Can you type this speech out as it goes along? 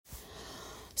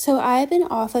So I've been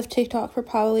off of TikTok for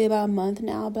probably about a month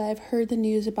now, but I've heard the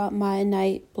news about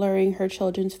Maia blurring her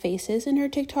children's faces in her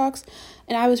TikToks,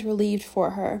 and I was relieved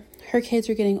for her. Her kids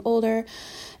are getting older,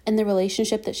 and the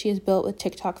relationship that she has built with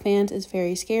TikTok fans is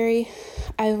very scary.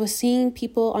 I was seeing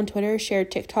people on Twitter share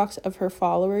TikToks of her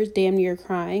followers damn near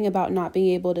crying about not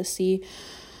being able to see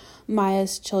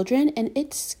Maia's children, and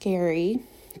it's scary.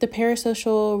 The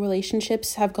parasocial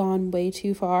relationships have gone way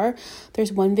too far.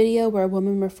 There's one video where a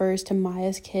woman refers to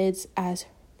Maia's kids as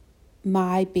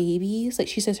my babies. Like,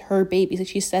 she says her babies. Like,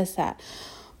 she says that,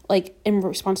 like, in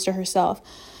response to herself,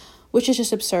 which is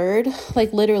just absurd,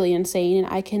 like, literally insane. And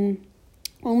I can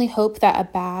only hope that a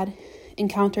bad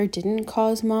encounter didn't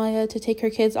cause Maia to take her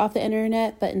kids off the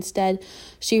internet, but instead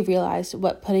she realized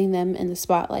what putting them in the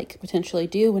spotlight could potentially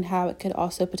do and how it could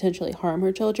also potentially harm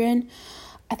her children.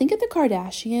 I think of the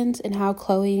Kardashians and how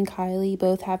Khloe and Kylie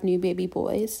both have new baby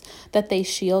boys that they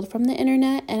shield from the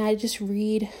internet, and I just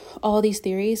read all these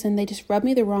theories and they just rub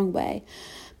me the wrong way.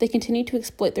 They continue to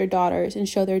exploit their daughters and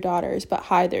show their daughters but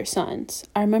hide their sons.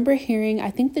 I remember hearing,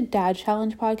 I think the Dad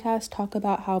Challenge podcast talk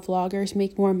about how vloggers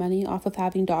make more money off of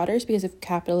having daughters because of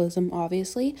capitalism,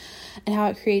 obviously, and how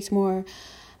it creates more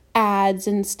ads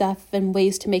and stuff and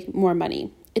ways to make more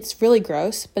money. It's really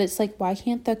gross, but it's like, why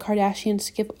can't the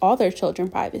Kardashians give all their children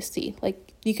privacy?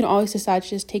 Like, you can always decide to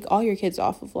just take all your kids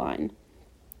off of line.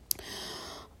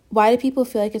 Why do people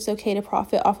feel like it's okay to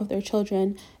profit off of their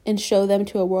children and show them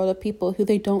to a world of people who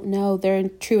they don't know their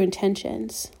true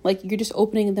intentions? Like, you're just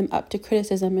opening them up to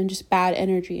criticism and just bad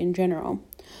energy in general.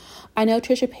 I know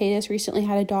Trisha Paytas recently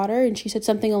had a daughter, and she said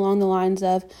something along the lines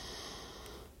of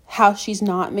how she's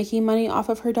not making money off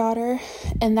of her daughter,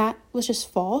 and that was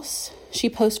just false. She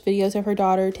posts videos of her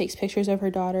daughter, takes pictures of her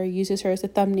daughter, uses her as a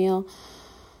thumbnail.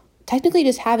 Technically,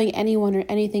 just having anyone or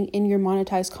anything in your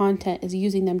monetized content is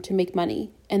using them to make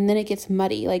money, and then it gets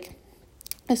muddy. Like,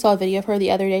 I saw a video of her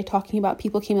the other day talking about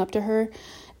people came up to her,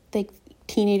 like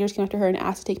teenagers came up to her and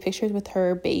asked to take pictures with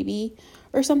her baby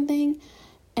or something,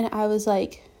 and I was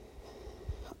like,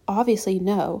 obviously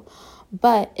no.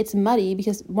 But it's muddy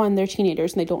because, one, they're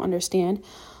teenagers and they don't understand.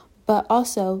 But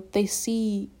also, they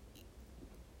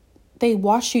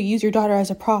watch you use your daughter as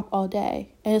a prop all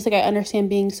day. And it's like, I understand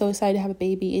being so excited to have a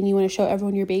baby and you want to show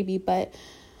everyone your baby, but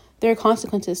there are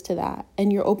consequences to that.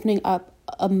 And you're opening up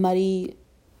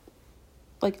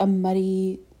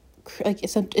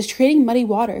it's creating muddy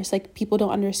waters. Like, people don't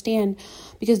understand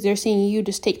because they're seeing you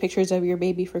just take pictures of your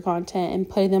baby for content and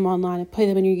putting them online and putting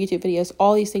them in your YouTube videos,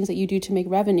 all these things that you do to make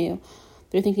revenue.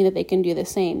 They're thinking that they can do the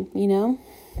same, you know?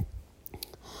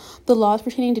 The laws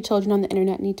pertaining to children on the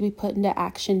internet need to be put into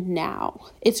action now.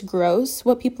 It's gross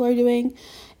what people are doing,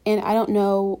 and I don't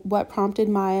know what prompted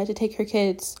Maia to take her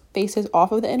kids' faces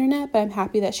off of the internet, but I'm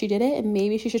happy that she did it, and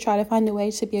maybe she should try to find a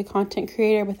way to be a content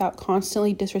creator without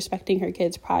constantly disrespecting her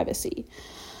kids' privacy.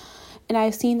 And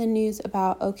I've seen the news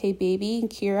about OK Baby and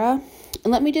Kira,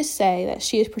 and let me just say that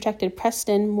she has protected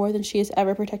Preston more than she has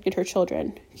ever protected her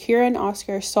children. Kira and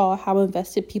Oscar saw how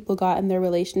invested people got in their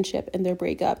relationship and their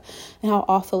breakup, and how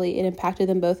awfully it impacted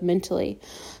them both mentally.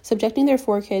 Subjecting their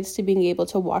 4 kids to being able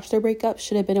to watch their breakup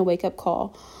should have been a wake-up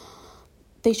call.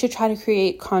 They should try to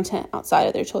create content outside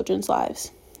of their children's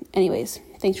lives. Anyways,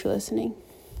 thanks for listening.